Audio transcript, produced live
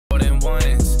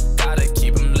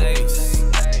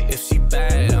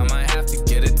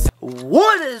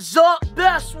What is up,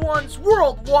 best ones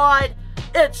worldwide?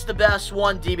 It's the best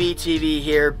one, DBTV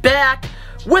here, back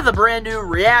with a brand new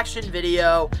reaction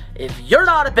video. If you're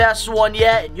not a best one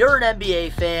yet and you're an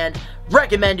NBA fan,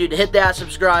 recommend you to hit that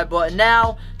subscribe button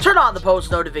now. Turn on the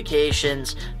post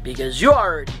notifications because you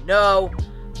already know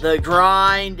the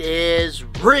grind is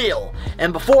real.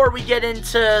 And before we get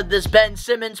into this Ben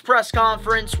Simmons press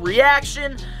conference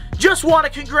reaction, just want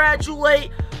to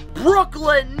congratulate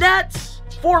Brooklyn Nets,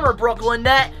 former Brooklyn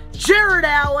Net, Jared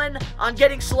Allen, on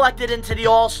getting selected into the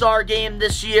All-Star game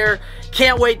this year.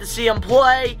 Can't wait to see him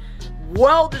play.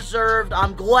 Well deserved.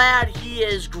 I'm glad he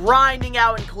is grinding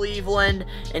out in Cleveland,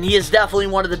 and he is definitely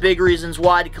one of the big reasons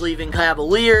why the Cleveland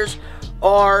Cavaliers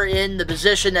are in the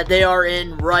position that they are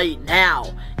in right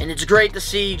now. And it's great to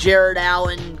see Jared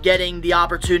Allen getting the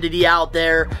opportunity out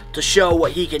there to show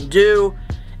what he can do.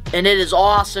 And it is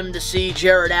awesome to see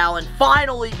Jared Allen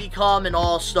finally become an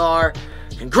All-Star.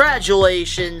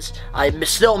 Congratulations. I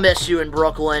still miss you in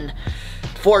Brooklyn.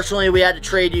 Fortunately, we had to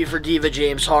trade you for Diva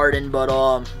James Harden, but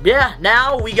yeah,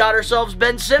 now we got ourselves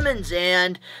Ben Simmons,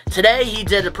 and today he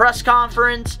did a press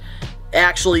conference,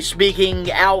 actually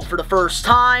speaking out for the first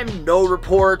time, no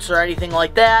reports or anything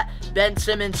like that. Ben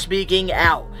Simmons speaking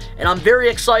out, and I'm very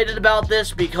excited about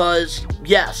this because,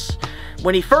 yes,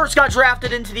 when he first got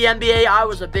drafted into the NBA, I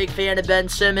was a big fan of Ben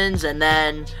Simmons, and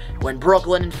then when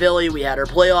Brooklyn and Philly, we had our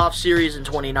playoff series in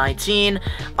 2019,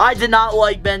 I did not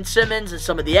like Ben Simmons and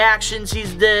some of the actions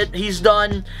he's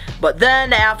done, but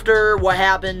then after what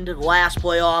happened last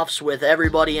playoffs with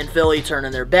everybody in Philly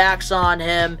turning their backs on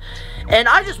him, and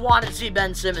I just wanted to see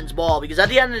Ben Simmons ball, because at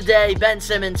the end of the day, Ben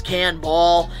Simmons can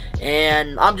ball,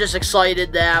 and I'm just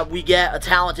excited that we get a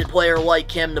talented player like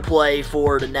him to play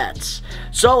for the Nets.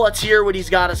 So let's hear what he's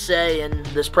got to say in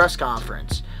this press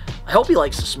conference. I hope he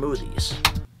likes the smoothies.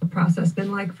 Process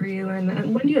been like for you,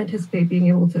 and when do you anticipate being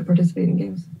able to participate in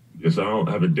games? Yes, I don't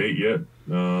have a date yet,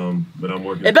 but I'm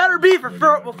working. It better be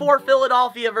before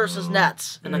Philadelphia versus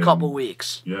Nets in a couple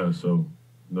weeks. Yeah, so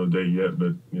no date yet,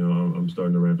 but you know I'm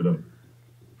starting to ramp it up.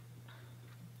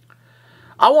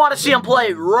 I want to see him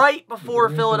play right before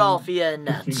Philadelphia and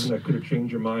Nets. Season that could have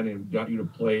changed your mind and got you to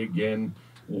play again,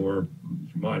 or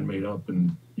your mind made up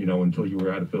and until you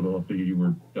were out of Philadelphia, you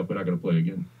were definitely not going to play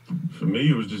again. For me,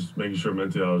 it was just making sure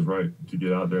mentally I was right to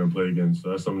get out there and play again.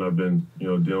 So that's something I've been,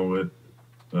 dealing with.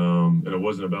 And it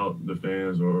wasn't about the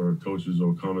fans or coaches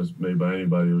or comments made by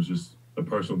anybody. It was just a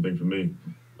personal thing for me.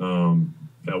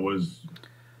 That was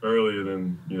earlier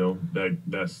than,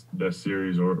 that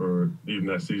series or even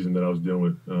that season that I was dealing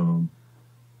with. And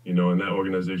that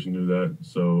organization knew that.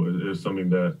 So it was something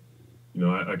that,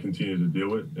 I continue to deal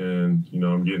with, and,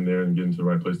 I'm getting there and getting to the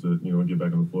right place to, get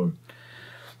back on the floor.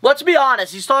 Let's be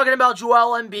honest, he's talking about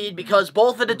Joel Embiid because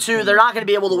both of the two, they're not going to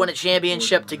be able to win a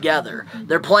championship together.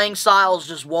 Their playing styles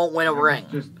just won't win a ring.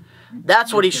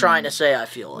 That's what he's trying to say, I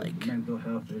feel like.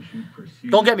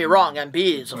 Don't get me wrong,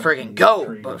 Embiid is a freaking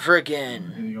GOAT, but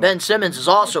freaking Ben Simmons is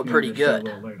also pretty good.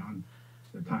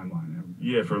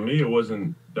 Yeah, for me,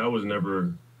 that was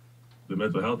never, the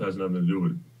mental health has nothing to do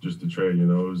with just the trade, it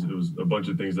was a bunch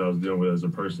of things that I was dealing with as a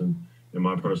person in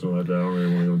my personal life that I don't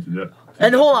really want to go into that.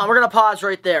 And hold on, we're going to pause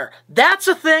right there. That's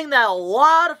a thing that a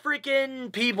lot of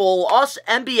freaking people, us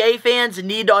NBA fans,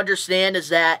 need to understand, is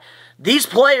that these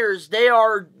players, they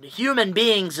are human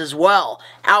beings as well,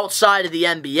 outside of the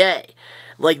NBA.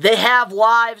 Like, they have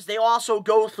lives, they also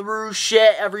go through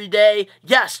shit every day.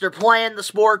 Yes, they're playing the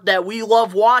sport that we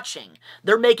love watching.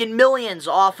 They're making millions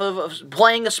off of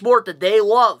playing a sport that they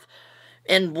love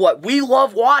and what we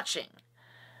love watching.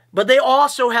 But they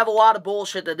also have a lot of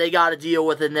bullshit that they got to deal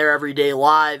with in their everyday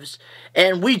lives,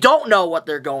 and we don't know what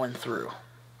they're going through.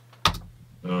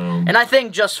 And I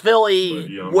think just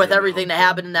Philly, with everything that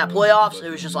happened in that playoffs, it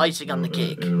was just icing on the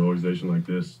cake. In an organization like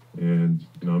this, and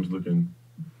I'm just looking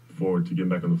forward to getting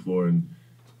back on the floor and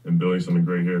building something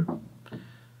great here.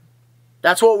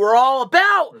 That's what we're all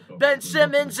about. Ben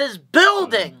Simmons is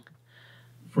building.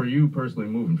 For you personally,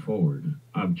 moving forward,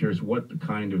 I'm curious what the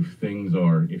kind of things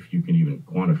are, if you can even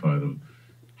quantify them,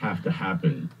 have to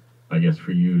happen, I guess,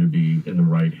 for you to be in the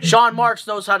right head. Sean Marks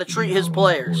knows how to treat his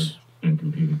players. And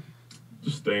competing.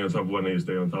 Just staying on top of what I need to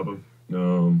stay on top of,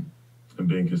 and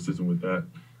being consistent with that,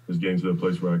 is getting to the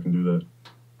place where I can do that.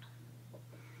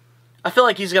 I feel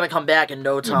like he's going to come back in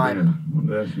no time. I want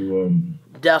to ask you,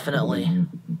 definitely.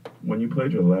 When you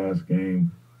played your last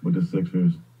game with the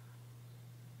Sixers,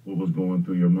 what was going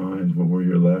through your minds? What were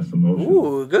your last emotions?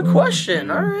 Ooh, good question.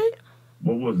 All right.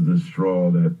 What was the straw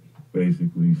that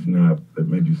basically snapped, that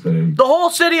made you say... The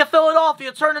whole city of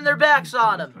Philadelphia turning their backs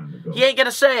on him. He ain't going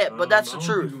to say it, but that's the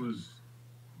truth. It was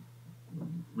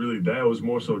really that. It was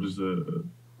more so just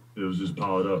it it was just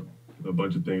piled up, a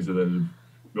bunch of things that had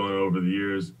gone over the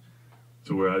years,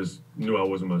 to where I just knew I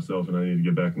wasn't myself, and I needed to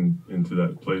get back into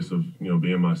that place of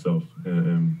being myself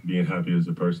and being happy as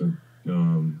a person.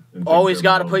 Always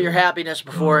got to put your happiness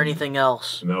before anything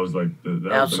else. And that was like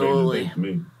absolutely was the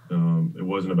main thing for me. It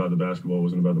wasn't about the basketball, it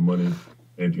wasn't about the money,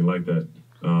 anything like that.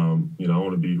 I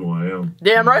want to be who I am.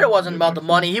 Damn right it wasn't about the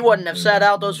money. He wouldn't have sat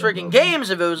out those freaking games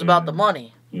if it was about the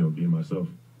money. Being myself.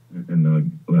 And the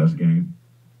last game?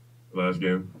 Last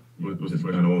game? What's just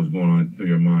kind of what was going on through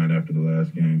your mind after the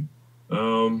last game?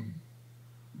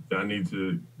 I need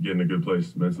to get in a good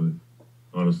place mentally,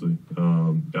 honestly.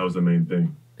 That was the main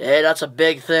thing. Hey, that's a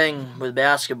big thing with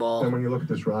basketball. And when you look at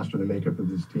this roster, the makeup of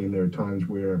this team, there are times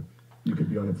where you could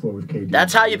be on the floor with KD.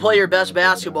 That's how you play your best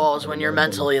basketball, is when you're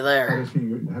mentally there. How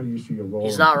do you see your role?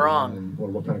 He's not wrong. Or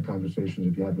what kind of conversations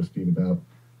have you had with Steve about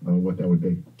what that would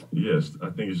be? Yes, I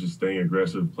think it's just staying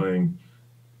aggressive, playing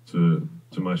to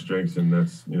my strengths, and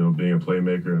that's being a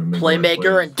playmaker.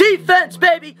 Playmaker and defense,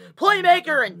 baby!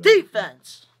 Playmaker and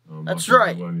defense! That's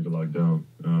right. I need to lock down.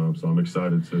 So I'm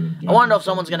excited to... I want to know if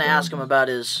someone's going to ask him about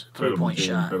his three-point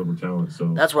shot. Incredible talent.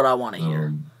 So that's what I want to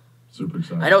hear. Super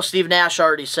excited. I know Steve Nash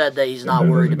already said that he's not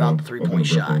worried about the three-point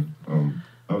shot.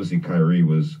 Obviously, Kyrie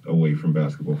was away from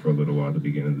basketball for a little while at the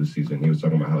beginning of the season. He was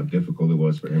talking about how difficult it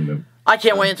was for him to... I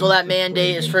can't wait until that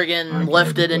mandate is friggin'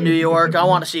 lifted in New York. I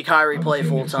want to see Kyrie play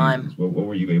full-time. What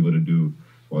were you able to do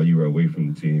while you were away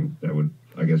from the team that would,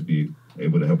 I guess, be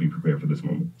able to help you prepare for this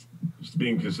moment? Just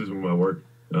being consistent with my work.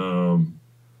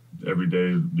 Every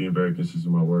day, being very consistent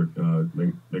with my work.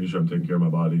 Making sure I'm taking care of my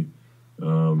body.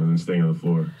 And then staying on the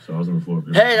floor. So I was on the floor.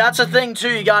 Hey, that's a thing, too,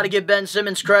 you got to give Ben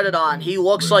Simmons credit on. He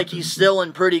looks like he's still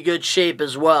in pretty good shape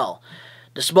as well,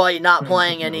 despite not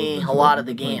playing a lot of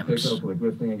the games.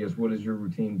 Lifting, I guess, what has your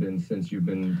routine been since you've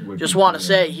been... Just want to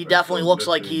say, he definitely looks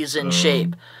like he's in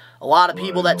shape. A lot of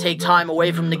people that take time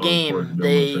away from the game,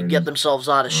 they get themselves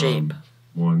out of shape.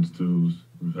 Ones, twos.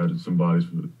 We've had some bodies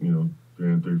for,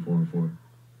 3 and 3, 4 and 4.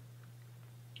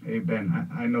 Hey, Ben,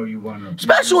 I know you want to...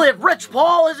 Especially if Rich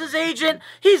Paul is his agent,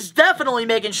 he's definitely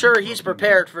making sure he's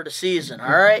prepared for the season,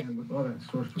 all right?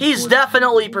 He's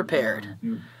definitely prepared.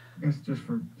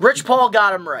 Rich Paul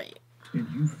got him right. Did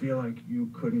you feel like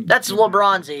you couldn't... That's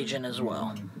LeBron's agent as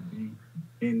well.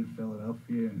 In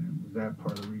Philadelphia, and was that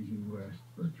part of the reason you asked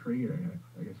for a trade?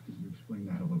 I guess, could you explain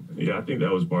that a little bit? Yeah, I think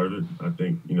that was part of it. I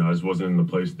think, I just wasn't in the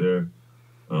place there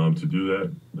to do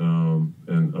that.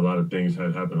 And a lot of things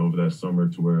had happened over that summer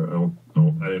to where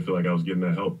I didn't feel like I was getting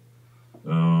that help.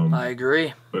 I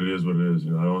agree. But it is what it is.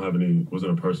 I don't have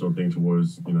wasn't a personal thing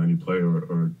towards, any player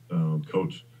or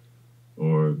coach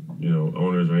or,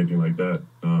 owners or anything like that.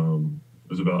 It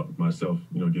was about myself,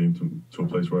 getting to a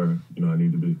place where, I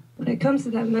need to be. When it comes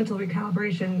to that mental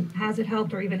recalibration, has it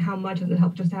helped, or even how much has it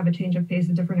helped just to have a change of pace,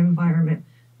 a different environment,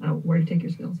 where to take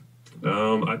your skills?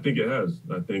 I think it has.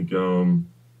 I think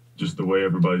just the way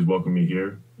everybody's welcomed me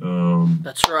here.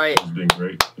 That's right. It's been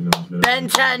great. Ben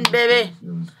 10, baby.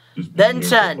 Just Ben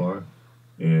 10. So far.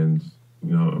 And,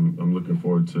 I'm looking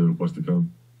forward to what's to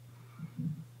come.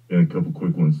 And a couple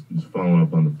quick ones, just following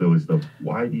up on the Philly stuff.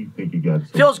 Why do you think you got...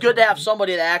 Feels good to have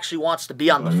somebody that actually wants to be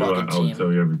on the fucking team. I would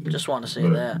tell you everything. Just want to say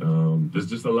that. There's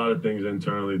just a lot of things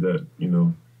internally that,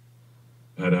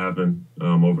 had happened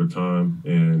over time.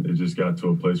 And it just got to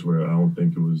a place where I don't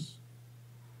think it was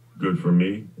good for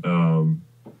me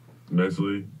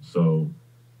mentally. So,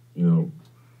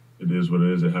 it is what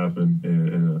it is. It happened.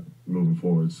 And moving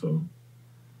forward, so...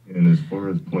 And as far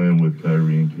as playing with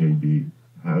Kyrie and KD,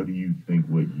 how do you think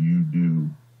what you do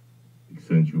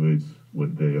accentuates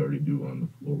what they already do on the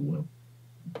floor well?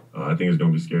 I think it's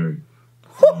going to be scary.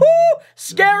 Woohoo!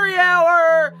 Scary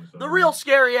hour! The real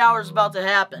scary hour is about to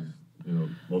happen.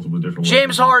 Multiple different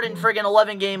James Harden, friggin'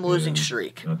 11-game losing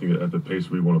streak. I think at the pace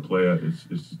we want to play at, it's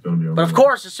going to be... But of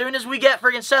course, as soon as we get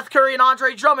friggin' Seth Curry and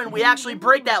Andre Drummond, we actually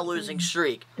break that losing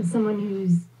streak. As someone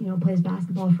who's, plays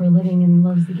basketball for a living and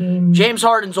loves the game... James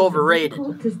Harden's overrated.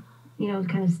 To,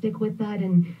 kind of stick with that,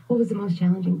 and what was the most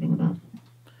challenging thing about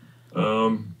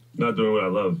that? Not doing what I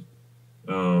love.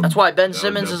 That's why Ben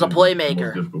Simmons is a playmaker. The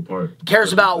most difficult part.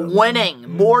 Cares about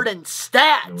winning more than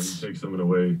stats. When you take something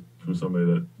away from somebody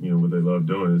that, what they love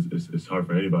doing, it's hard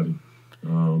for anybody.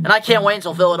 And I can't wait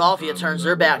until Philadelphia turns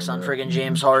their backs on friggin'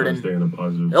 James Harden. Stay in a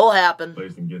positive It'll happen.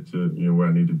 Place and get to, where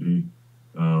I need to be.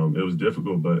 It was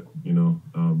difficult, but,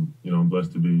 I'm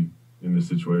blessed to be in this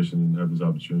situation and have this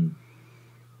opportunity.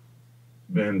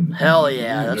 Ben, hell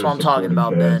yeah, that's what I'm talking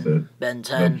about, Ben. Ben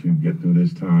 10. Helped you get through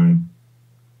this time,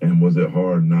 and was it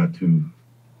hard not to?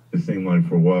 It seemed like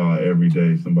for a while, every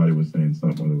day somebody was saying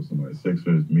something. Whether it was somebody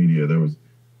Sixers, media, there was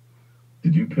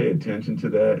Did you pay attention to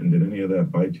that, and did any of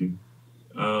that bite you?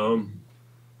 I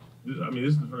mean,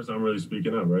 this is the first time I'm really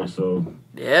speaking up, right? So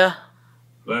Yeah.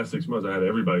 last 6 months, I had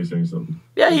everybody saying something.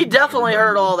 Yeah, he definitely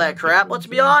heard all that crap. Let's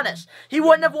be honest. He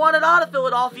wouldn't have wanted out of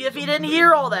Philadelphia if he didn't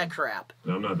hear all that crap.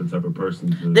 And I'm not the type of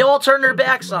person to... They all turned their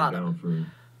backs on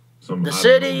him. The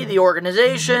city, the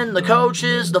organization, the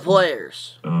coaches, the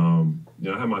players. You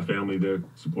know, I had my family there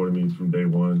supporting me from day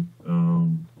one.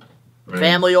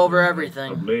 Family over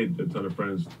everything. I've made a ton of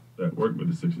friends that work with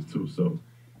the Sixers too, so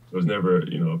it was never,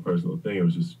 you know, a personal thing. It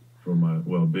was just for my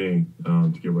well-being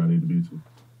to get where I need to be to.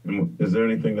 And is there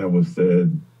anything that was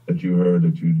said that you heard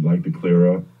that you'd like to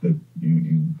clear up? That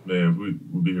you... Man,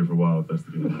 we'll be here for a while if that's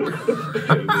the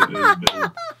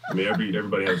case. I mean,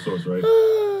 everybody has a source, right?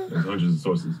 There's hundreds of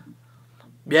sources.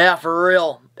 Yeah, for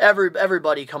real.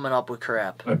 Everybody coming up with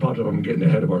crap. I apologize if I'm getting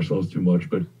ahead of ourselves too much,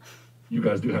 but you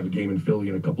guys do have a game in Philly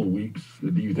in a couple of weeks. Do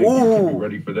you think you can be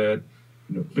ready for that?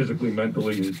 You know, physically,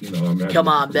 mentally, you know, come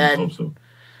on, Ben. I hope so.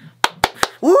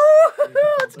 Woo!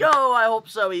 Let's go. I hope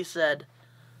so, he said.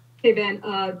 Hey, Ben,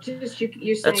 just you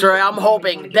saying... That's right, I'm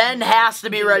hoping. Ben has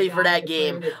to be ready for that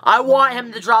game. I want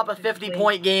him to drop a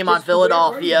 50-point game on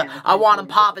Philadelphia. I want him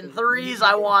popping threes.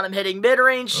 I want him hitting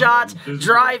mid-range shots,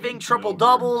 driving,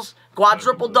 triple-doubles,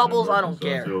 quadruple-doubles. I don't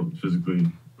care. I feel physically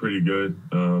pretty good.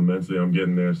 Mentally, I'm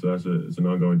getting there, so it's an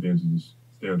ongoing thing to just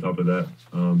stay on top of that.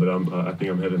 But I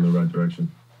think I'm heading in the right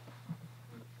direction.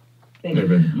 Hey,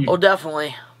 Ben, Oh,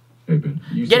 definitely. Hey, Ben,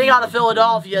 Getting out of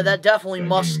Philadelphia, that definitely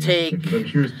must take I'm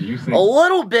curious, do you think a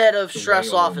little bit of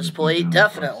stress off his plate,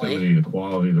 definitely. The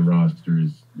quality of the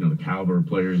rosters, you know, the caliber of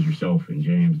players, yourself and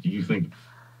James, do you think,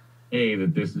 A,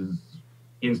 that this is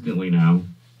instantly now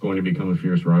going to become a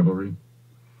fierce rivalry?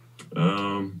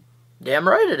 Damn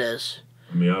right it is.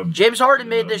 I mean, James Harden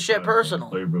made this shit personal.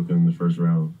 I played Brooklyn in the first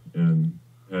round and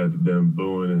had them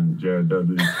booing and Jared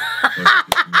Dudley.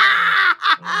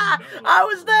 I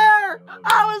was there.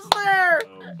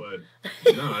 But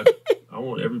no, I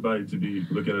want everybody to be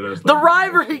looking at us. The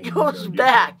rivalry goes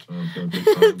back to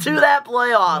that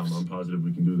playoffs. I'm positive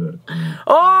we can do that.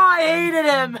 Oh, I hated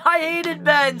him. I hated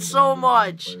Ben so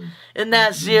much in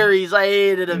that series. I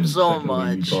hated him so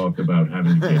much. You talked about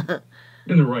having to get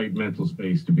in the right mental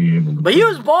space to be able to... But he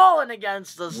was balling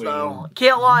against us, though.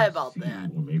 Can't lie about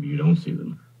that. Or maybe you don't see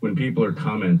them. When people are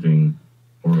commenting...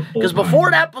 Because before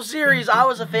that series, I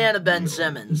was a fan of Ben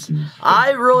Simmons.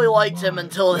 I really liked him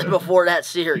until before that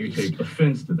series. You take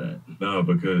offense to that. No,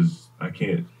 because I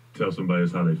can't tell somebody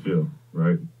how they feel,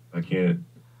 right? I can't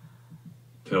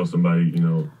tell somebody, you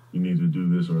know, you need to do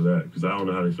this or that. Because I don't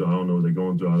know how they feel. I don't know what they're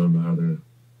going through. I don't know how they're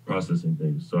processing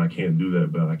things. So I can't do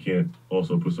that. But I can't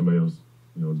also put somebody else,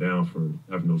 you know, down for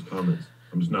having those comments.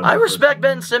 I'm just not. I respect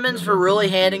Ben Simmons for really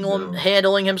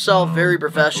handling himself very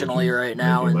professionally right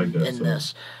now in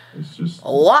this. It's just a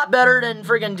lot better than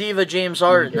friggin' diva James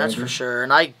Harden, that's for sure.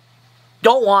 And I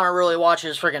don't want to really watch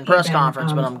his friggin' press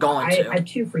conference, but I'm going to. I have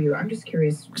two for you. I'm just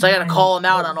curious. Because I got to call him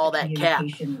out on all that cap.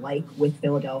 Like with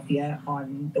Philadelphia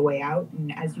on the way out,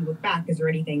 and as you look back, is there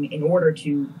anything in order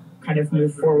to kind of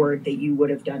move forward that you would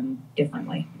have done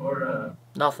differently?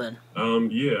 Nothing.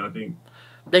 Yeah, I think.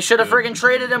 They should have friggin'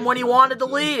 traded him when he wanted to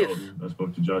leave. I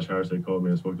spoke to Josh Harris. They called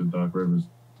me. I spoke to Doc Rivers.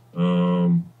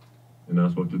 And I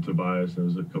spoke to Tobias. And there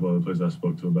was a couple other places I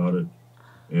spoke to about it.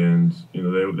 And, you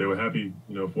know, they were happy,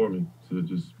 you know, for me to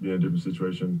just be in a different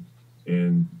situation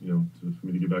and, you know, for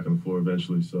me to get back on the floor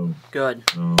eventually. So good.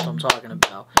 That's what I'm talking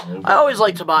about. I always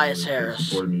like Tobias Harris.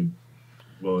 Supported me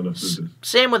well enough to do this.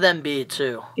 Same with Embiid,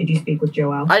 too. Did you speak with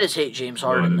Joel? I just hate James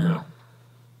Harden now.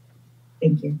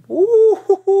 Thank you.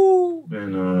 Ooh.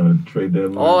 And trade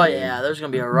deadline. Oh, yeah. There's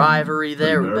going to be a rivalry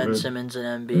there with Ben Simmons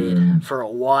and Embiid for a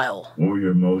while. What were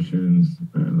your emotions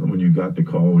when you got the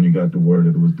call, when you got the word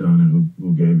that it was done, and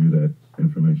who gave you that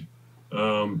information?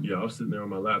 Yeah, I was sitting there on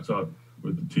my laptop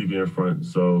with the TV in front,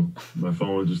 so my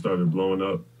phone just started blowing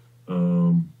up.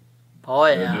 Oh,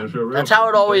 yeah. That's how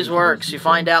it always works. You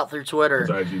find out through Twitter.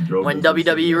 When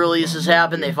WWE releases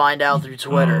happen, they find out through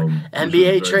Twitter.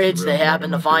 NBA trades, they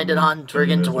happen to find it on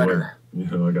friggin' Twitter. You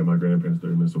know, I got my grandparents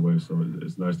 30 minutes away, so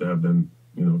it's nice to have them,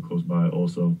 you know, close by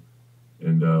also.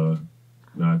 And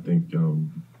I think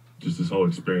just this whole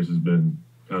experience has been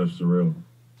kind of surreal.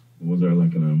 Was there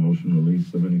like an emotional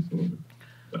release of any sort?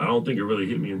 I don't think it really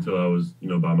hit me until I was, you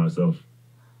know, by myself.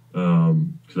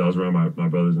 Because I was around my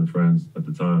brothers and friends at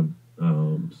the time.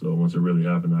 So once it really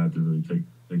happened, I had to really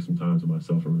take some time to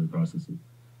myself and really process it.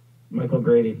 Michael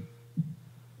Grady.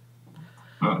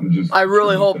 I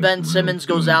really hope Ben Simmons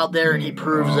goes out there and he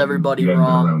proves everybody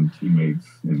wrong. Around teammates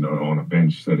and on a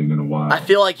bench setting in a while. I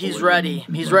feel like he's ready.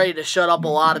 He's ready to shut up a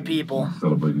lot of people.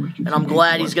 And I'm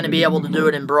glad he's going to be able to do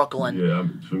it in Brooklyn. Yeah,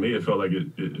 for me, it felt like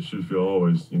it should feel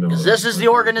always, you know. Because this is the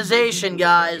organization,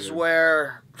 guys,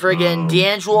 where friggin'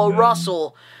 D'Angelo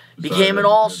Russell became an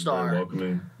all-star.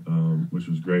 Welcoming, which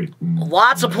was great.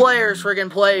 Lots of players friggin'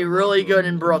 play really good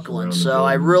in Brooklyn, so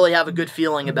I really have a good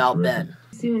feeling about Ben.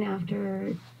 Soon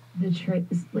after the trade,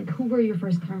 like, who were your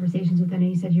first conversations with? I know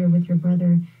you said you were with your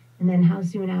brother, and then how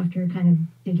soon after, kind of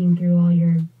digging through all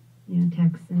your,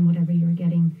 texts and whatever you were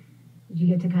getting, did you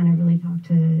get to kind of really talk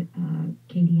to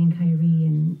KD and Kyrie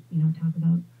and, talk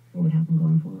about what would happen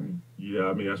going forward? Yeah,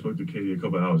 I mean, I spoke to KD a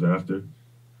couple of hours after.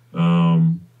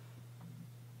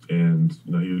 And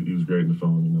he was great on the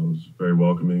phone. It was very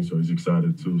welcoming, so he's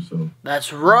excited too. So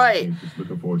that's right. Just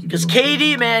looking forward to. Because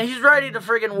KD, man, he's ready to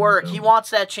friggin' work. He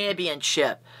wants that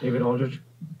championship. David Aldridge.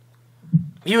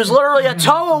 He was literally a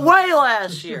toe away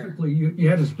last year. You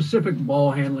had a specific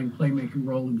ball handling, playmaking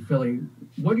role in Philly.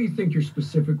 What do you think your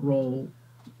specific role,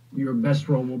 your best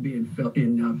role, will be in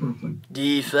Brooklyn?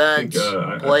 Defense,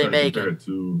 I compare it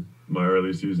to my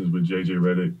early seasons with J.J.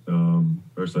 Redick,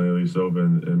 Ersan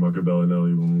Ilyasova, and Marco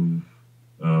Bellinelli when we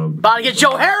about to get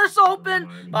Joe Harris open,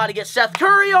 about to get Seth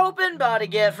Curry open, about to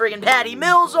get friggin' Patty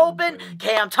Mills open,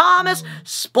 Cam Thomas,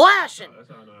 splashing,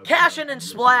 cashing and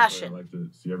splashing. I like to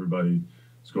see everybody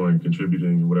scoring,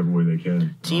 contributing in whatever way they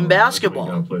can. Team basketball.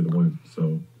 You gotta play to win.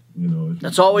 So,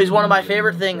 that's always one of my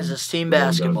favorite things is team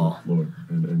basketball.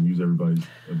 And use everybody's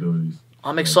abilities.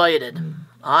 I'm excited.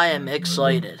 I am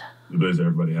excited. The abilities that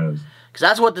everybody has. Because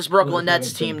that's what this Brooklyn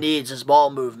Nets team needs is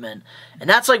ball movement. And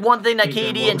that's like one thing that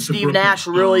KD and Steve Nash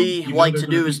really like to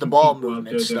do is the ball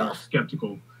movement stuff.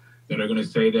 Skeptical that are going to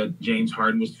say that James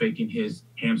Harden was faking his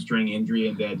hamstring injury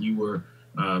and that you were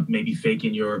maybe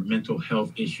faking your mental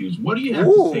health issues. What do you have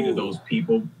to say to those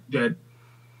people that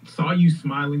saw you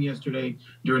smiling yesterday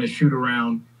during a shoot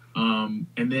around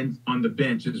and then on the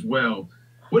bench as well?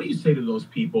 What do you say to those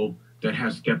people that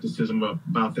have skepticism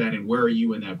about that, and where are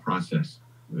you in that process?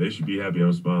 They should be happy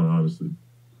I'm smiling, honestly.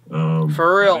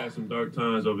 For real. I've had some dark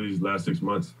times over these last 6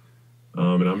 months,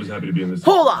 and I'm just happy to be in this.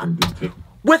 Hold on.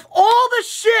 With all the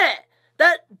shit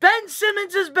that Ben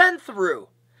Simmons has been through,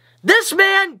 this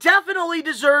man definitely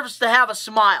deserves to have a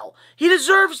smile. He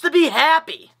deserves to be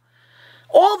happy.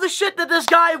 All the shit that this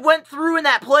guy went through in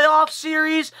that playoff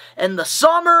series and the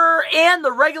summer and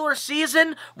the regular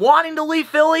season, wanting to leave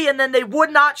Philly, and then they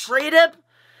would not trade him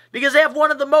because they have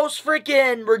one of the most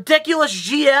freaking ridiculous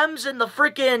GMs in the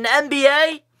freaking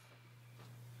NBA,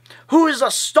 who is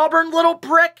a stubborn little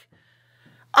prick.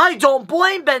 I don't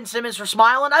blame Ben Simmons for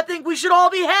smiling. I think we should all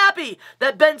be happy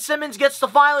that Ben Simmons gets to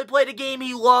finally play the game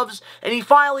he loves and he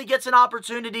finally gets an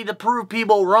opportunity to prove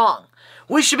people wrong.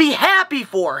 We should be happy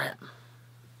for him.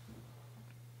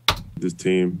 This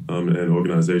team and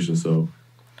organization, so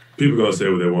people are going to say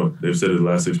what they want. They've said it the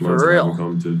last 6 months. For real.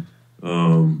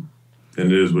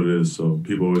 And it is what it is, so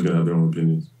people are always going to have their own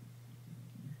opinions.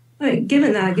 Right,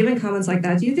 given comments like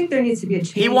that, do you think there needs to be a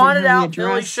change he wanted in how out, we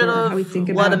address or how we think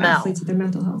about athletes and their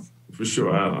mental health? For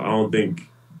sure. I don't think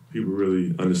people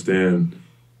really understand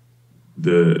I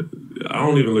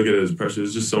don't even look at it as pressure.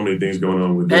 There's just so many things going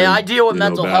on with Hey, I deal with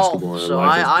mental health, so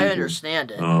I understand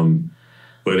it.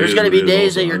 But there's going to be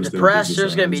days that you're depressed.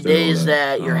 There's going to be days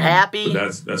that you're happy.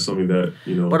 But that's something that,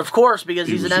 But of course, because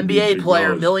he's an NBA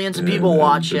player, millions of people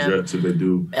watch him.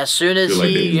 As soon as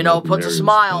he, puts a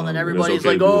smile, then everybody's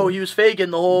like, oh, he was faking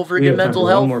the whole freaking mental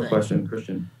health thing. One more question,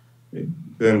 Christian.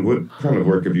 Ben, what kind of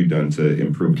work have you done to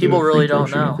improve people really don't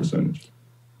know. Percentage?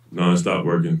 Non-stop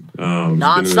working.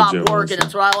 Non-stop working.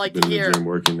 That's what I like to hear. In the gym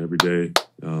working every day.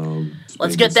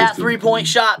 Let's get that three-point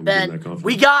shot, Ben.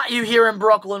 We got you here in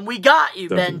Brooklyn. We got you,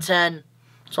 Ben 10.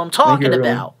 That's what I'm talking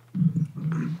about.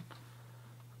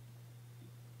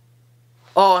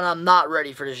 Oh, and I'm not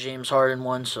ready for the James Harden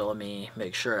one, so let me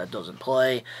make sure that doesn't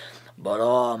play. But,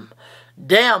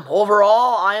 damn,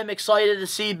 overall, I am excited to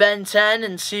see Ben 10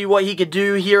 and see what he could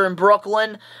do here in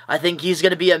Brooklyn. I think he's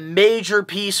going to be a major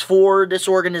piece for this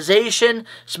organization,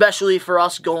 especially for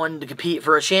us going to compete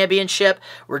for a championship.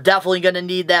 We're definitely going to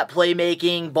need that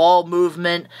playmaking, ball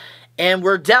movement, and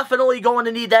we're definitely going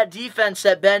to need that defense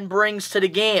that Ben brings to the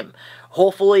game.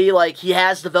 Hopefully, he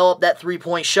has developed that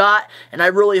three-point shot, and I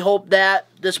really hope that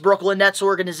this Brooklyn Nets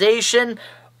organization,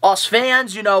 us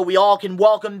fans, we all can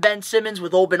welcome Ben Simmons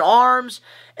with open arms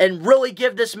and really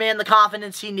give this man the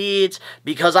confidence he needs,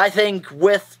 because I think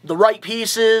with the right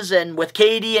pieces and with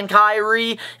KD and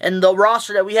Kyrie and the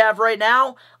roster that we have right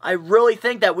now, I really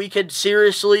think that we could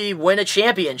seriously win a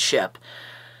championship.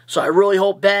 So I really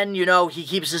hope Ben, you know, he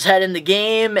keeps his head in the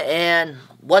game, and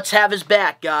let's have his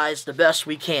back, guys, the best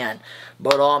we can.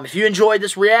 But if you enjoyed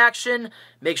this reaction,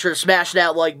 make sure to smash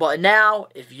that like button now.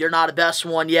 If you're not a best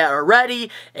one yet already,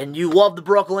 and you love the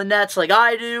Brooklyn Nets like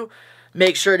I do,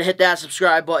 make sure to hit that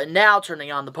subscribe button now,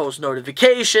 turning on the post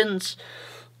notifications.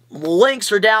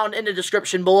 Links are down in the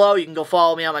description below. You can go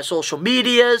follow me on my social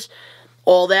medias.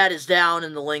 All that is down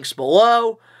in the links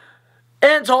below.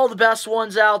 And to all the best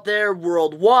ones out there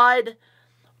worldwide,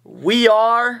 we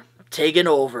are taking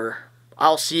over.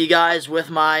 I'll see you guys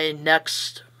with my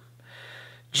next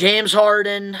James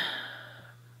Harden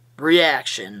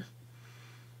reaction.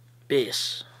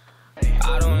 Peace.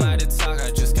 I don't like to talk, I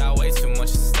just got way too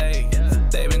much to say.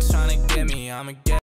 They've been trying to get me, I'ma get